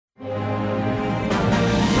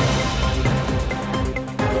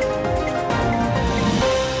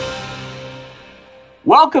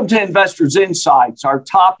Welcome to Investors Insights. Our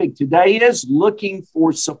topic today is looking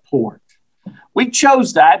for support. We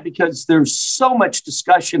chose that because there's so much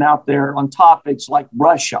discussion out there on topics like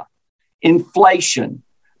Russia, inflation,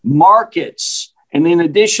 markets, and in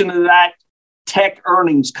addition to that, tech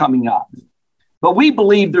earnings coming up. But we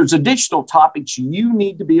believe there's additional topics you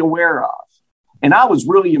need to be aware of. And I was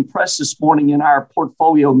really impressed this morning in our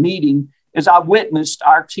portfolio meeting as I witnessed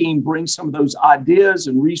our team bring some of those ideas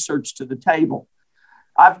and research to the table.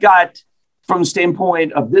 I've got, from the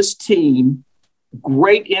standpoint of this team,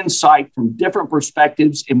 great insight from different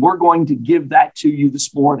perspectives, and we're going to give that to you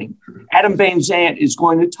this morning. Adam Van Zandt is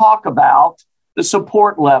going to talk about the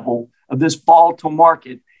support level of this volatile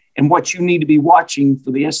market and what you need to be watching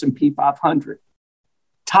for the S&P 500.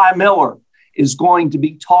 Ty Miller is going to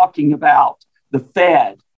be talking about the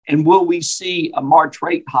Fed and will we see a March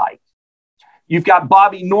rate hike. You've got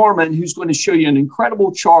Bobby Norman, who's going to show you an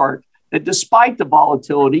incredible chart that despite the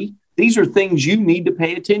volatility, these are things you need to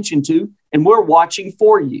pay attention to, and we're watching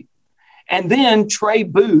for you. And then Trey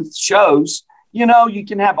Booth shows, you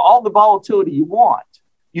can have all the volatility you want.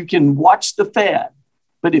 You can watch the Fed,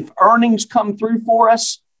 but if earnings come through for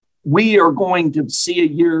us, we are going to see a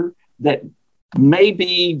year that may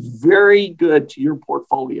be very good to your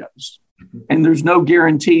portfolios. And there's no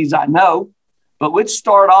guarantees, I know, but let's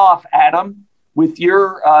start off, Adam, with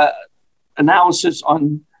your analysis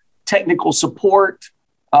on technical support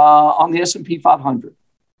on the S&P 500.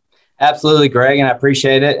 Absolutely, Greg, and I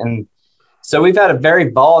appreciate it. And so we've had a very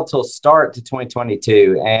volatile start to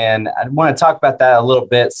 2022, and I want to talk about that a little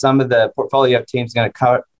bit. Some of the portfolio team's going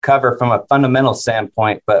to cover from a fundamental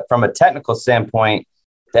standpoint, but from a technical standpoint,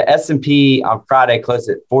 the S&P on Friday closed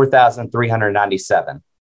at 4,397.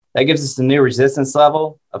 That gives us a new resistance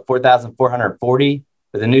level of 4,440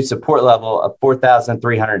 with a new support level of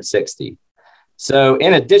 4,360. So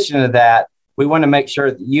in addition to that, we want to make sure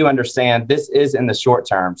that you understand this is in the short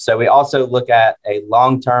term. So we also look at a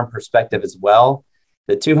long-term perspective as well.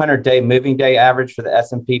 The 200-day moving day average for the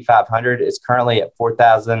S&P 500 is currently at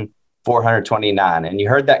 4,429. And you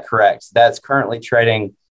heard that correct. So that's currently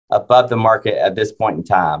trading above the market at this point in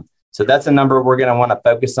time. So that's a number we're going to want to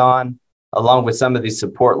focus on, along with some of these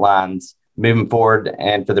support lines moving forward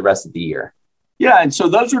and for the rest of the year. Yeah, and so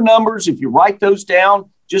those are numbers. If you write those down,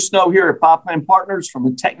 just know here at Five Plan Partners, from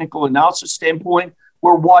a technical analysis standpoint,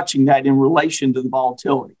 we're watching that in relation to the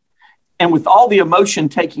volatility. And with all the emotion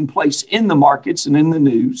taking place in the markets and in the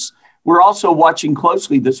news, we're also watching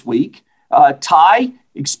closely this week. Ty,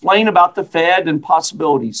 explain about the Fed and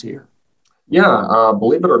possibilities here. Yeah,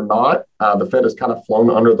 believe it or not, the Fed has kind of flown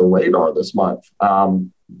under the radar this month.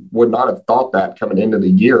 Would not have thought that coming into the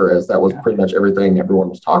year, as that was pretty much everything everyone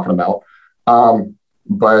was talking about.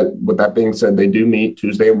 But with that being said, they do meet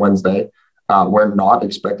Tuesday and Wednesday. We're not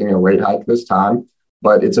expecting a rate hike this time,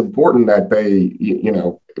 but it's important that they,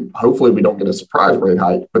 hopefully we don't get a surprise rate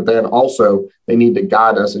hike, but then also they need to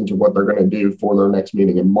guide us into what they're going to do for their next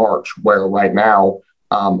meeting in March, where right now,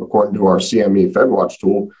 according to our CME FedWatch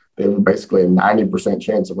tool, they have basically a 90%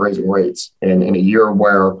 chance of raising rates. And in a year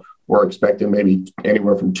where we're expecting maybe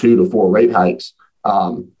anywhere from 2 to 4 rate hikes,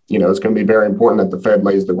 it's going to be very important that the Fed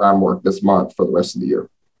lays the groundwork this month for the rest of the year.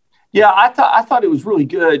 Yeah, I thought it was really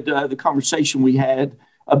good, the conversation we had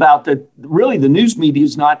about the news media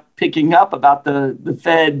is not picking up about the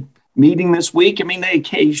Fed meeting this week. I mean, they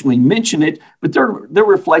occasionally mention it, but they're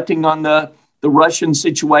reflecting on the Russian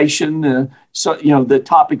situation, the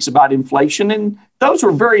topics about inflation, and those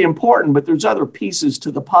are very important, but there's other pieces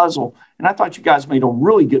to the puzzle. And I thought you guys made a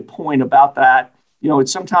really good point about that.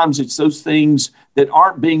 Sometimes it's those things that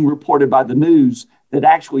aren't being reported by the news that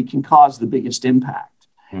actually can cause the biggest impact.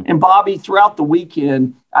 Mm-hmm. And Bobby, throughout the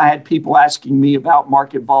weekend, I had people asking me about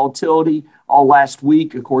market volatility all last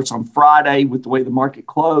week. Of course, on Friday, with the way the market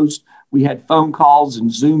closed, we had phone calls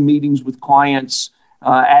and Zoom meetings with clients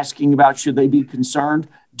asking about should they be concerned.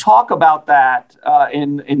 Talk about that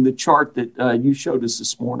in the chart that you showed us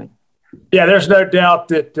this morning. Yeah, there's no doubt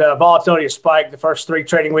that volatility has spiked the first 3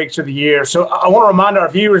 trading weeks of the year. So I want to remind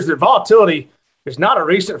our viewers that volatility is not a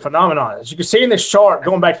recent phenomenon. As you can see in this chart,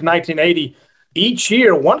 going back to 1980, each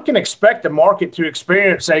year one can expect the market to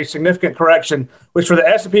experience a significant correction, which for the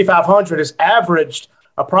S&P 500 has averaged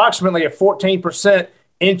approximately a 14%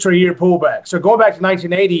 intra-year pullback. So going back to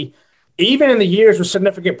 1980, even in the years with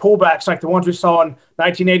significant pullbacks like the ones we saw in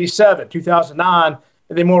 1987, 2009,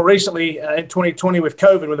 and then more recently in 2020 with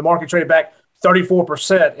COVID, when the market traded back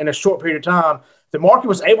 34% in a short period of time, the market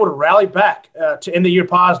was able to rally back to end the year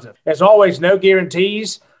positive. As always, no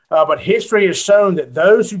guarantees, but history has shown that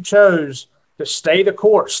those who chose to stay the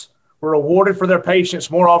course were rewarded for their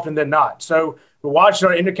patience more often than not. So We're watching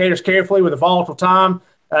our indicators carefully with a volatile time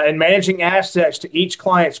and managing assets to each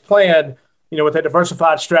client's plan, with a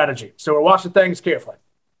diversified strategy. So we're watching things carefully.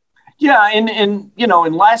 Yeah, and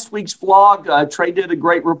in last week's vlog, Trey did a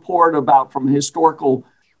great report about from a historical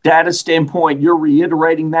data standpoint. You're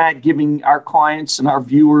reiterating that, giving our clients and our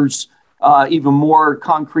viewers even more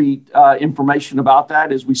concrete information about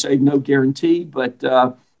that. As we say, no guarantee, but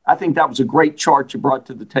I think that was a great chart you brought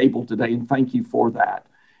to the table today, and thank you for that.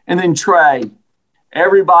 And then Trey,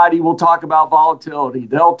 everybody will talk about volatility.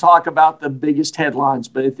 They'll talk about the biggest headlines,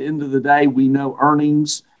 but at the end of the day, we know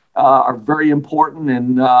earnings are very important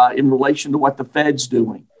and in relation to what the Fed's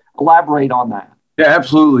doing. Elaborate on that. Yeah,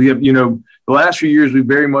 absolutely. The last few years, we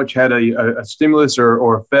very much had a stimulus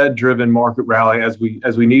or a Fed-driven market rally as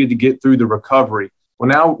we needed to get through the recovery.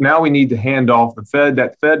 Well, now we need to hand off the Fed.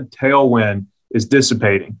 That Fed tailwind is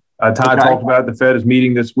dissipating. Ty talked about the Fed is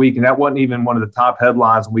meeting this week, and that wasn't even one of the top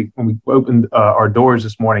headlines when we opened our doors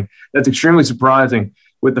this morning. That's extremely surprising.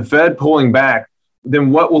 With the Fed pulling back,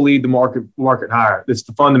 then what will lead the market higher? It's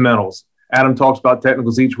the fundamentals. Adam talks about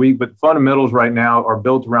technicals each week, but the fundamentals right now are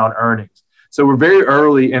built around earnings. So we're very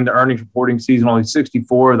early in the earnings reporting season. Only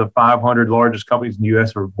 64 of the 500 largest companies in the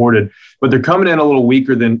U.S. are reported, but they're coming in a little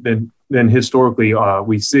weaker than historically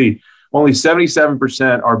we see. Only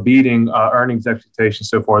 77% are beating earnings expectations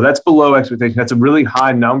so far. That's below expectation. That's a really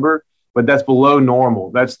high number, but that's below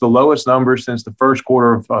normal. That's the lowest number since the first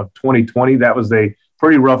quarter of 2020. That was a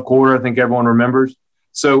pretty rough quarter, I think everyone remembers.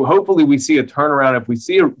 So hopefully we see a turnaround. If we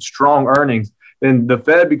see a strong earnings, then the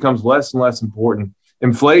Fed becomes less and less important.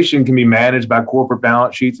 Inflation can be managed by corporate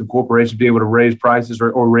balance sheets and corporations be able to raise prices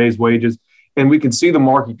or raise wages. And we can see the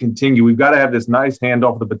market continue. We've got to have this nice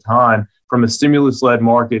handoff of the baton from a stimulus-led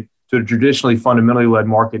market to a traditionally fundamentally led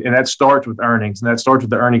market. And that starts with earnings. And that starts with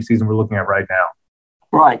the earnings season we're looking at right now.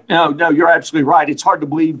 Right. No, you're absolutely right. It's hard to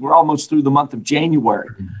believe we're almost through the month of January,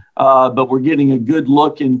 but we're getting a good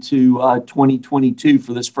look into 2022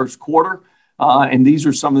 for this first quarter. And these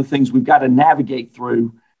are some of the things we've got to navigate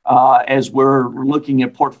through as we're looking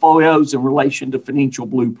at portfolios in relation to financial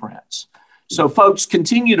blueprints. So folks,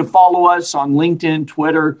 continue to follow us on LinkedIn,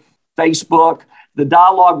 Twitter, Facebook. The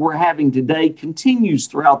dialogue we're having today continues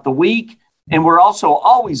throughout the week. And we're also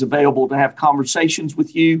always available to have conversations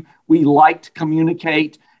with you. We like to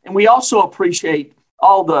communicate. And we also appreciate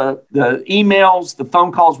all the emails, the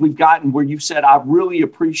phone calls we've gotten where you've said, I really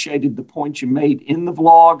appreciated the points you made in the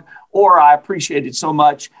vlog, or I appreciate it so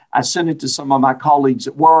much, I sent it to some of my colleagues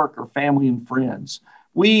at work or family and friends.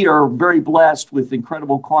 We are very blessed with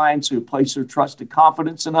incredible clients who place their trusted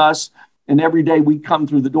confidence in us. And every day we come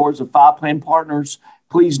through the doors of Five Plan Partners,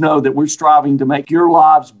 please know that we're striving to make your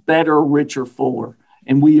lives better, richer, fuller.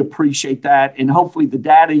 And we appreciate that. And hopefully the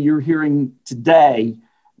data you're hearing today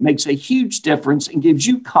makes a huge difference and gives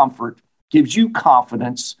you comfort, gives you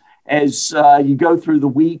confidence as you go through the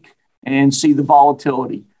week and see the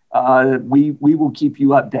volatility. We will keep you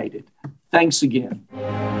updated. Thanks again.